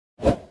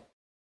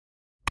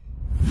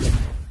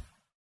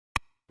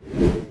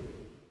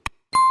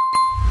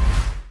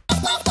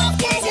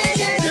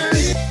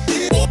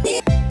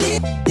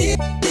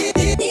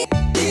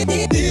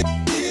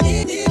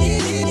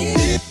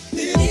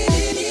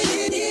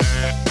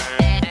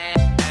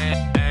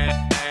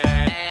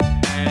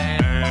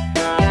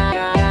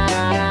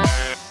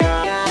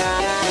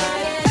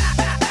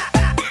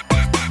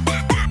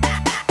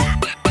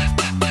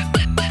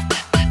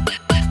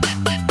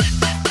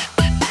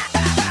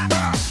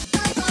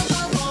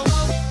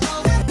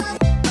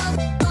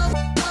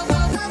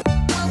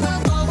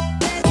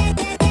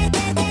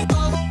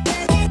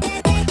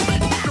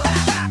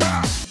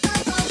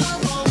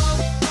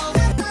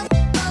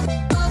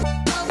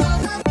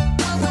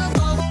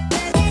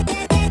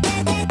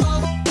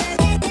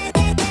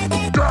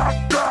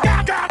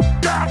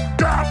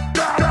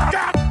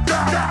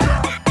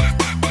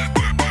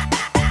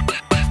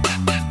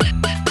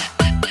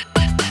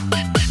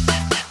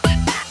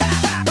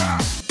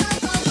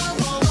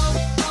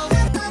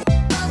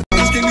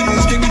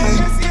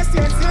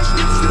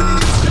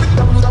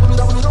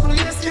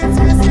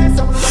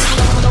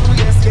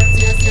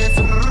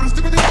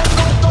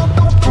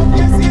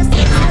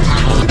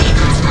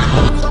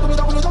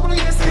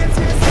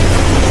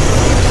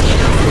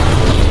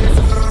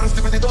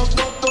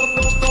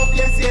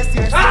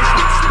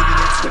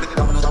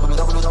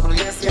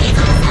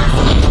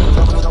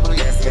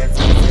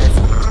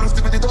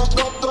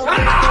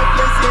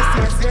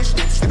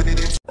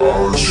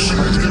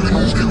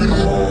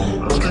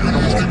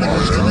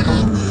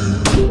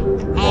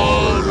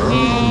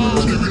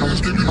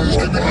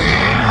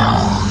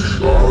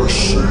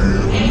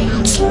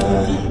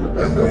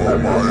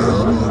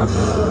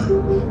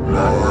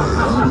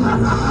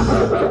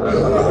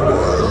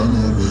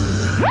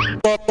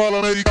palo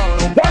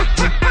americano.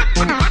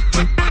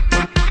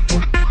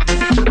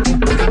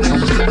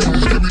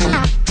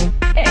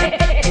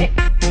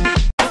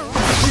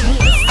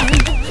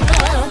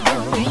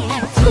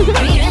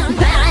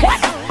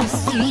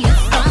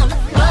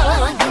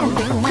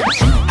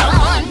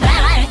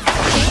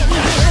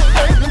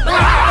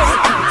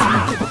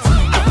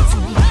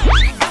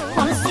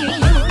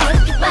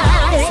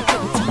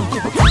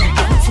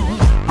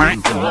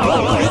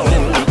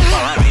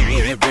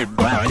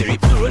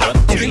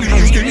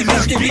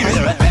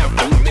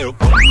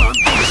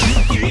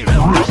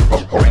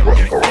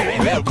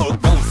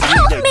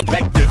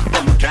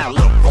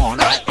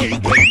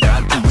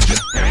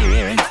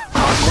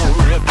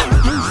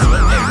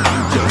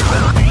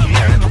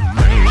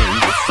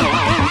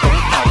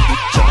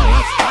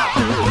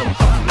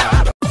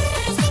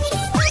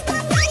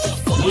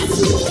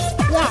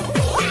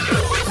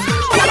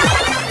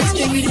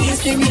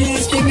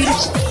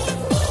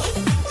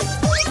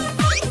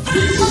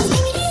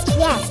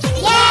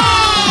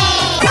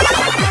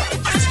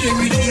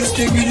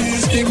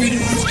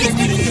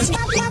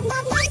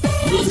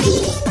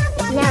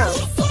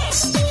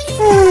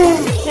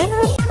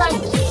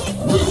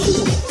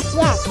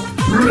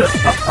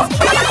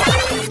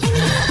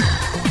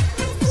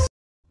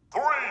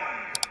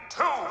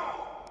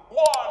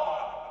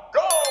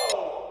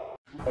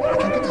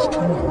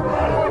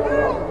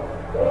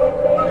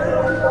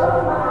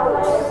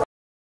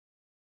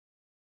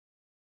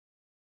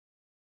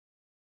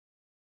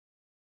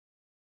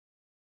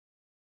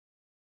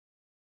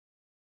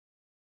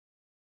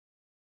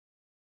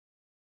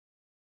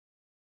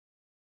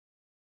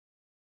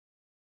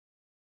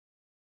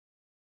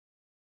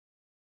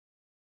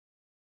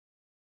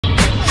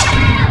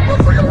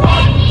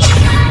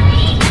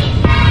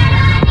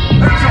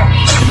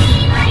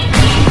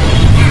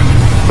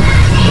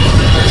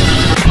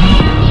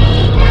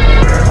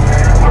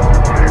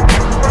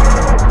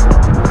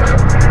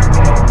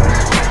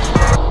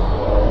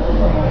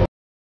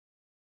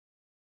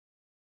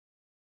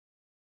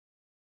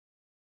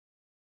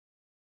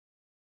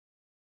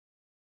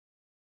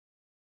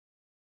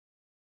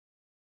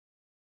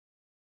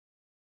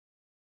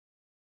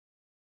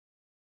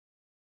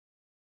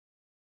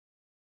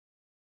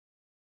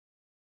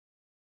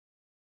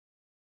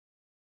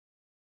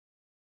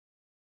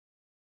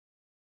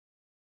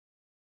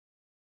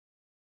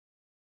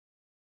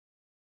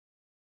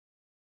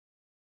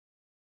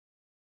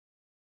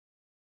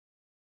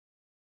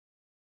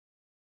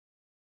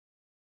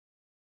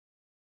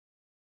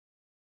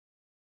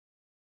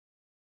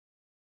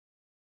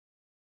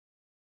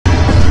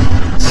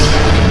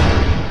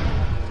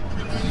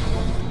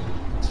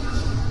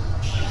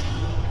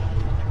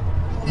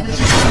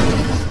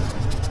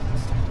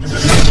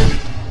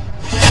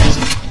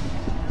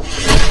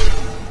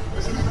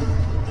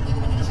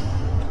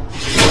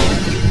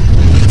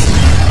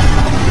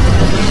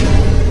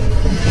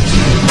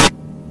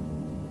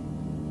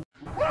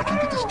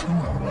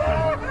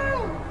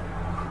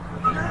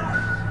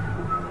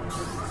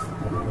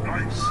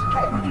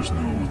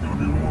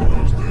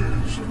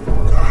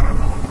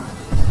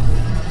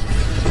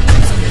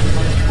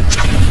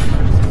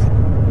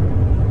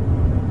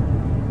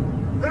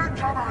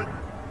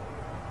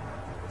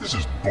 This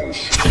is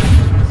bullshit.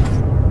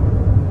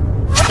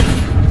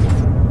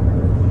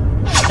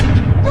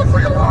 Run for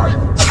your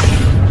life!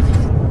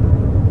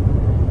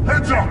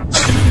 Heads up!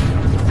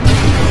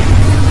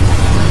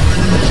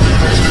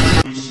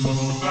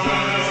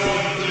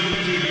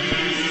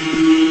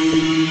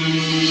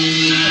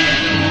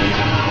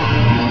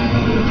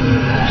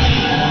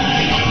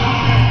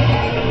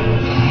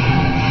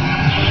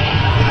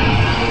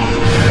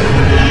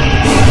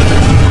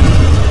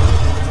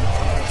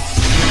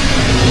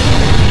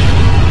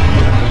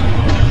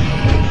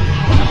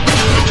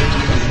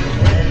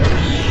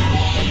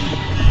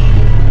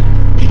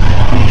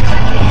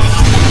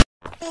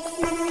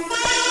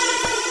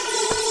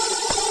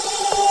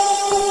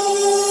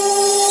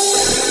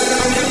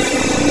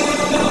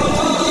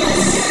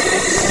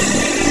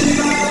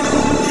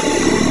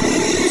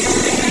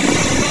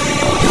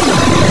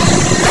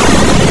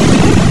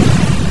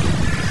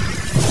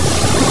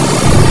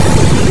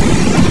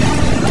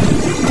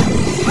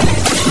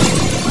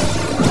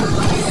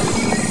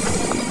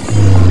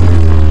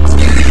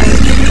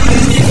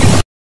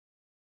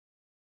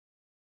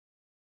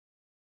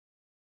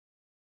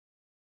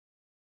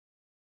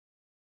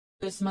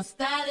 My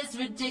style is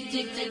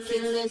ridiculous.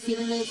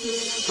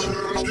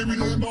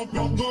 Skibidi bum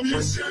bum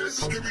yes yes.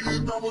 Skibidi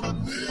bum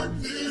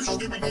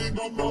Skibidi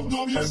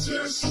bum yes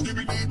yes.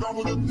 Skibidi bum.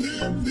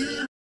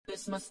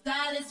 My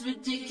style is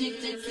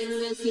ridiculous.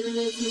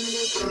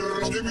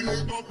 Skibidi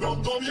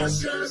bum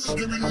yes yes.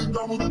 Skibidi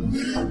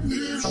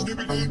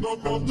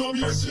bum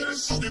yes yes.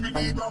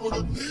 Skibidi bum.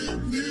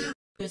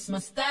 My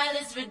style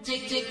is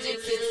ridiculous.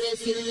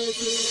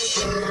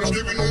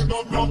 Skibidi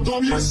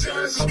bum yes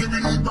yes.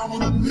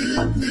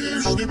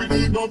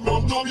 Skibidi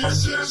bum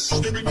yes yes.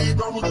 Skibidi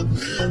bum.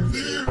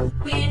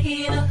 We're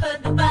here to hurt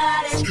the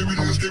body.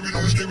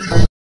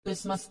 Skibidi.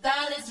 Cause my style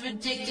is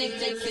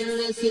ridiculous.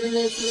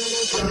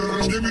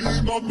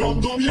 Skibidi bum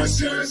bum bum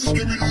yes yes.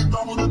 Skibidi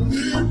bum bum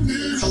dip.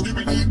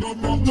 Skibidi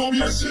bum bum bum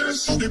yes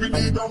yes.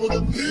 Skibidi bum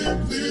bum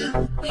dip.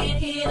 We're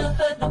here to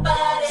hurt the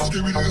body.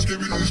 Skibidi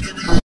skibidi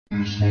skibidi.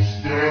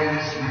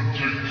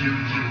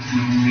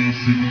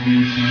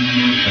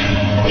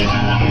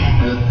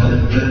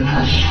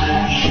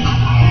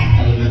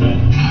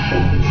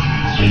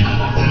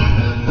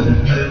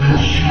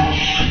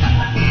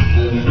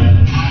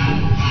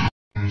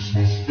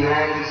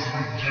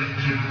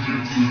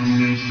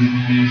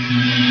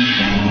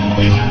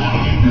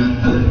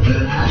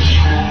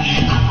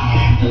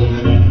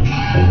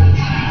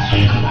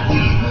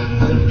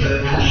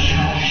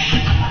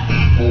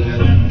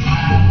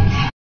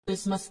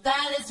 Cause my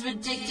style is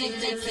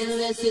ridiculous.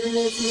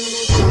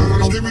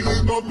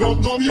 Skibidi bum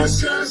bum bum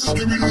yes yes.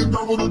 Skibidi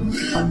bum bum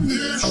dip.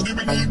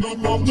 Skibidi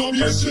bum bum bum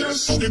yes yes.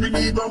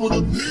 Skibidi bum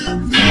bum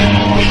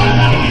dip.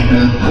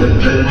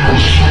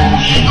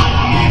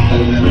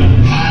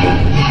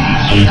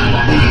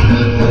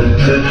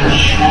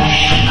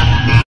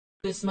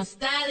 Cause my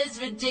style is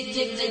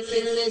ridiculous.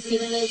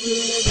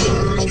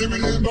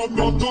 Skibidi bum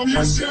bum bum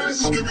yes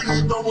yes.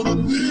 Skibidi bum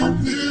bum dip.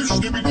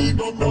 Skibidi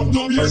bum bum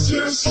bum yes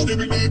yes.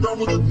 Skibidi bum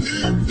bum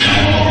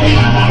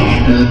dip.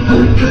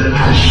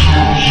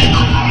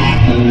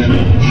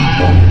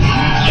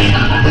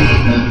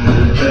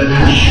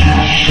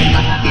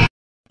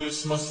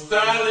 Cause my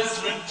style is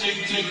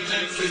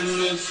ridiculous.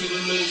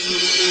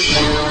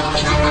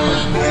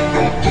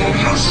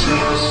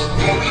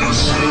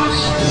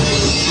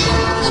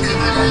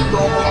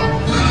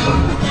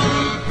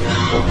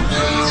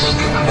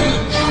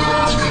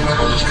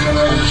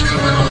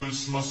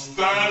 Cause my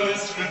style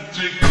is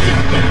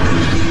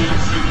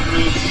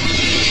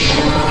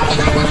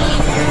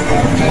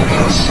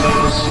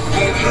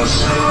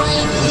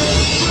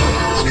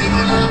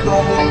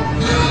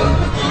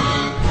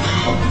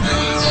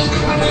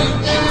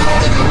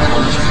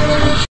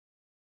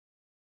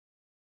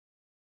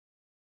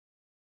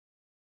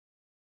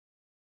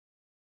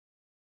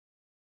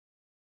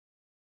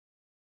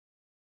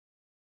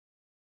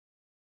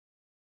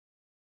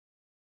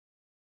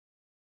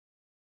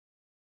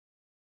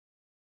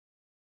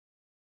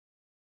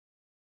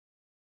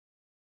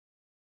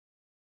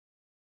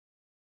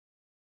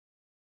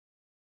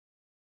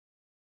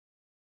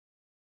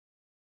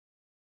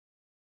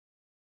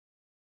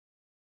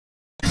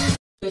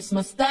Cause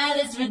my style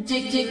is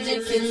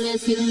ridiculous.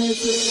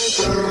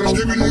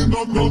 Skibidi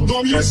bum bum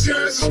bum yes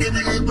yes.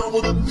 Skibidi bum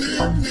bum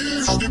dip.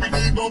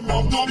 Skibidi bum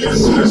bum bum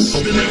yes yes.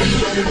 Skibidi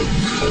bum bum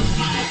dip.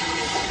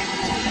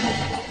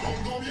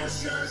 Yes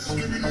yes.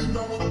 Skibidi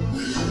bum bum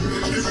dip.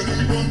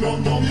 Skibidi bum bum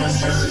bum yes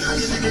yes.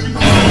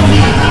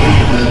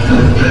 Skibidi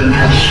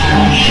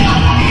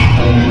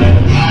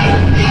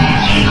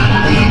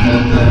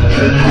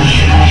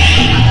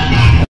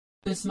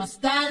Cause my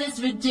style is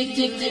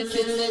ridiculous.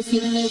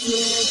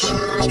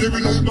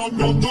 Skibidi bum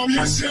bum bum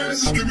yes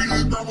yes.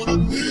 Skibidi bum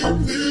bum dip.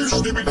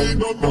 Skibidi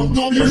bum bum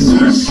bum yes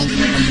yes.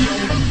 Skibidi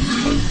bum bum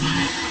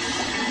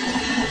dip.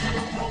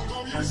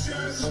 Yes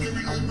yes.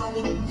 Skibidi bum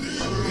bum dip.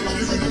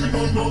 Skibidi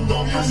bum bum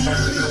bum yes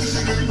yes.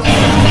 Skibidi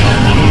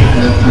bum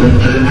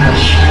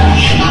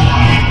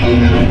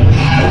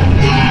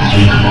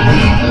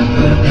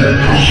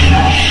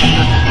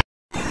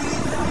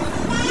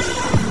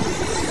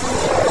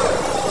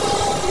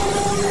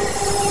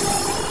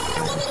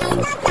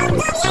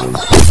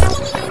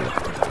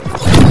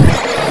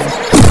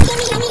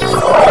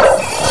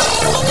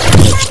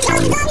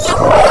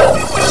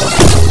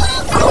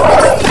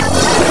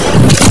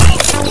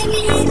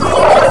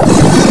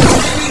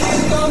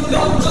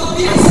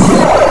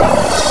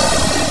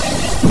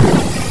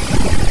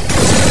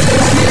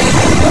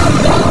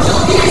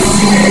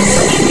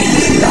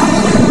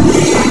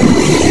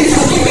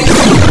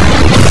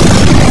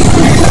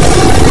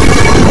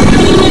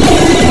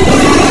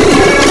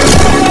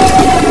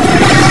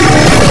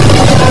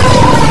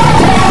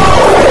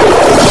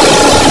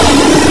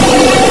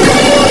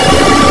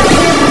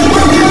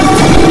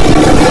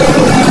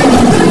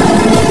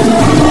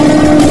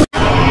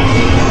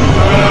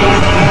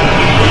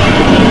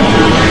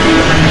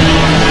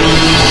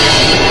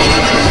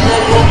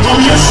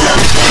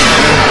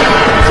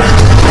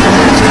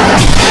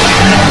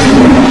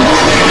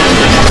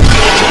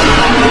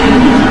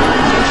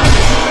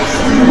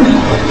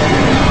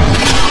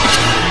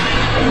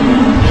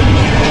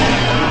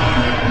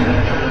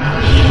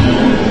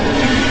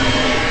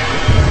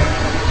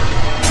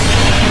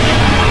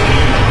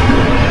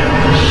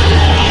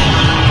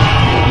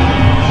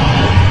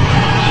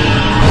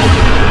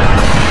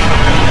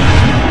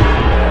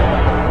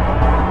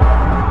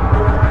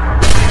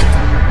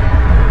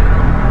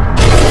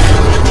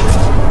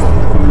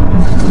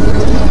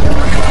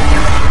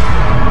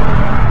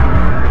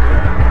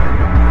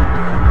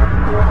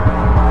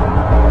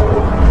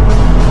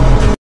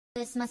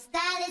Cause my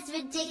style is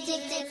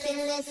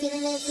ridiculous.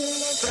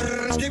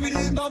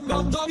 Skibidi bum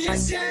bum bum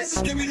yes yes.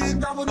 Skibidi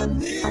bum bum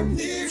dip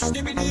dip.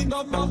 Skibidi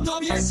bum bum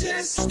bum yes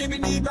yes.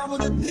 Skibidi bum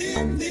bum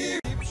dip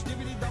dip.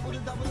 Skibidi double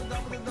double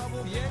double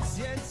double. Yes,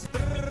 yes.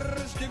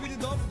 Skibidi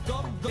dop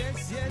dop.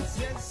 Yes, yes,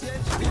 yes,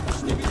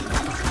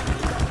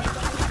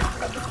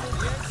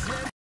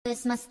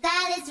 yes. My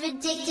style is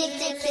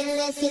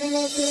ridiculous.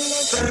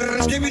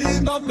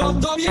 Skibidi dop dop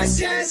dop. Yes,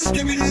 yes.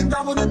 Skibidi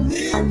double the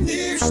nim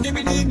nim.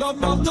 Skibidi dop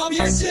dop dop.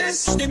 Yes,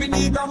 yes.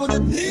 Skibidi double the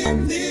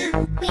nim nim.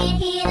 We're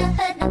here to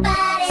hurt the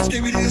body.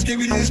 Skibidi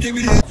skibidi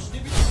skibidi.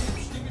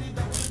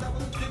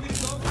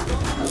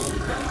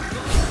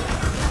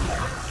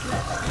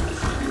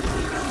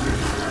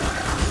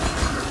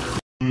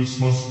 This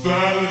my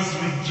style is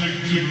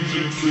ridiculous.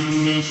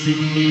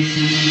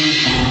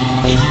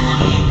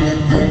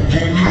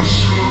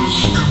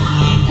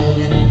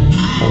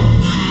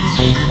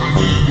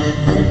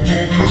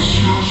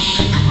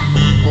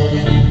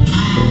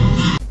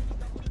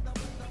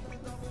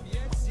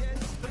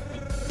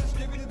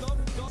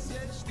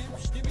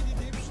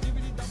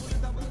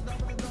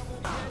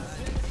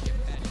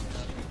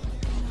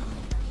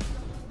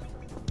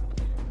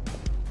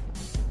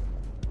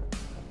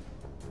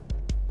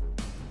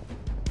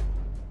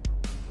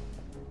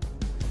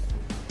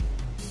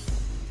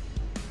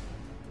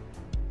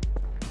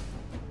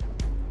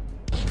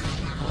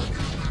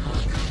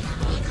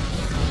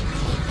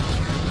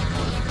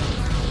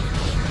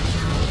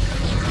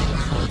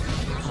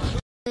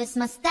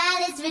 My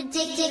style is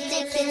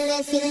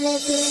ridiculous.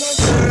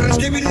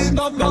 Skibidi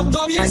dop dop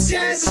dop. Yes,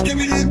 yes.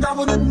 Skibidi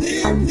double the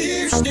nim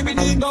nim.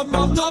 Skibidi dop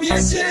dop dop.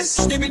 Yes, yes.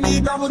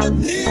 Skibidi double the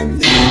nim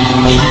nim.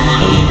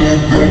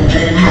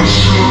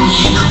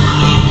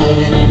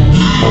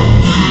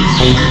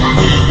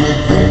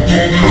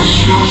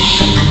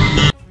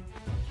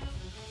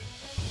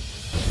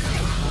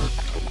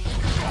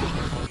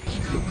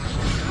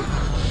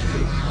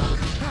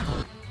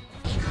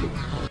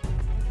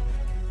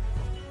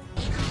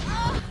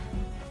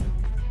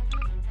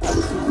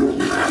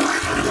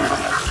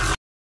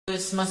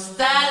 This my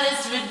style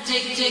is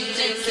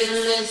ridiculous.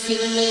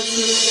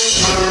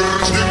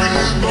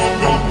 Skibidi dop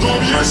dop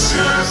dop. Yes,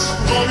 yes.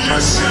 Dop,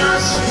 yes,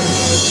 yes.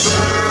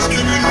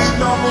 Skibidi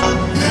double the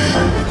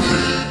nim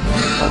nim.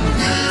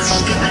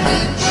 Skibidi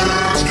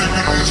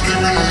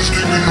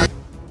skibidi.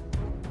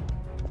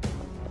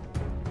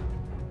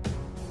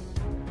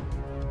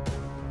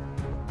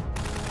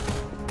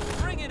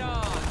 Bring it on.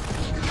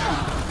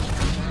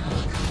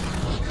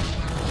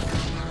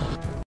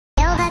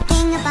 Kill the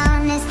king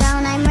upon his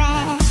throne. I'm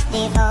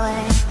ready for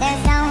their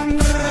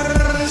stones.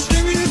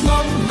 Skibidi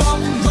dop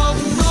dop dop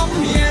dop.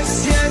 Yes,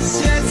 yes,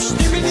 yes.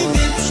 Skibidi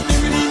dip.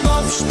 Skibidi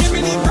dop.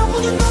 Skibidi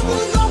double the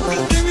double double.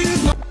 Skibidi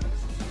dop.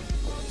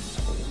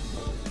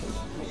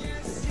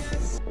 Yes,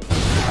 yes.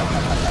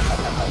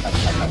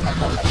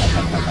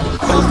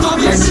 Dop dop.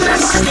 Yes,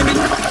 yes.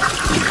 Skibidi.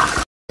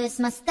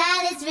 My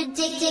style is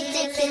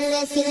ridiculous.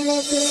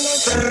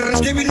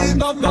 Skibidi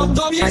dop dop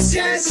dop. Yes,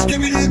 yes.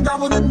 Skibidi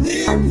double the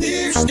nim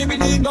nim.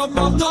 Skibidi dop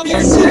dop dop.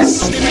 Yes,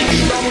 yes.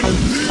 Skibidi double the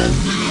nim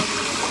nim.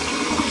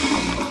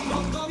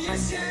 Dop dop.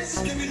 Yes, yes.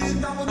 Skibidi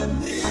double the nim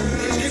nim.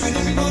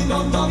 Skibidi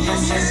dop dop.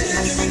 Yes, yes.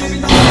 Skibidi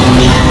double the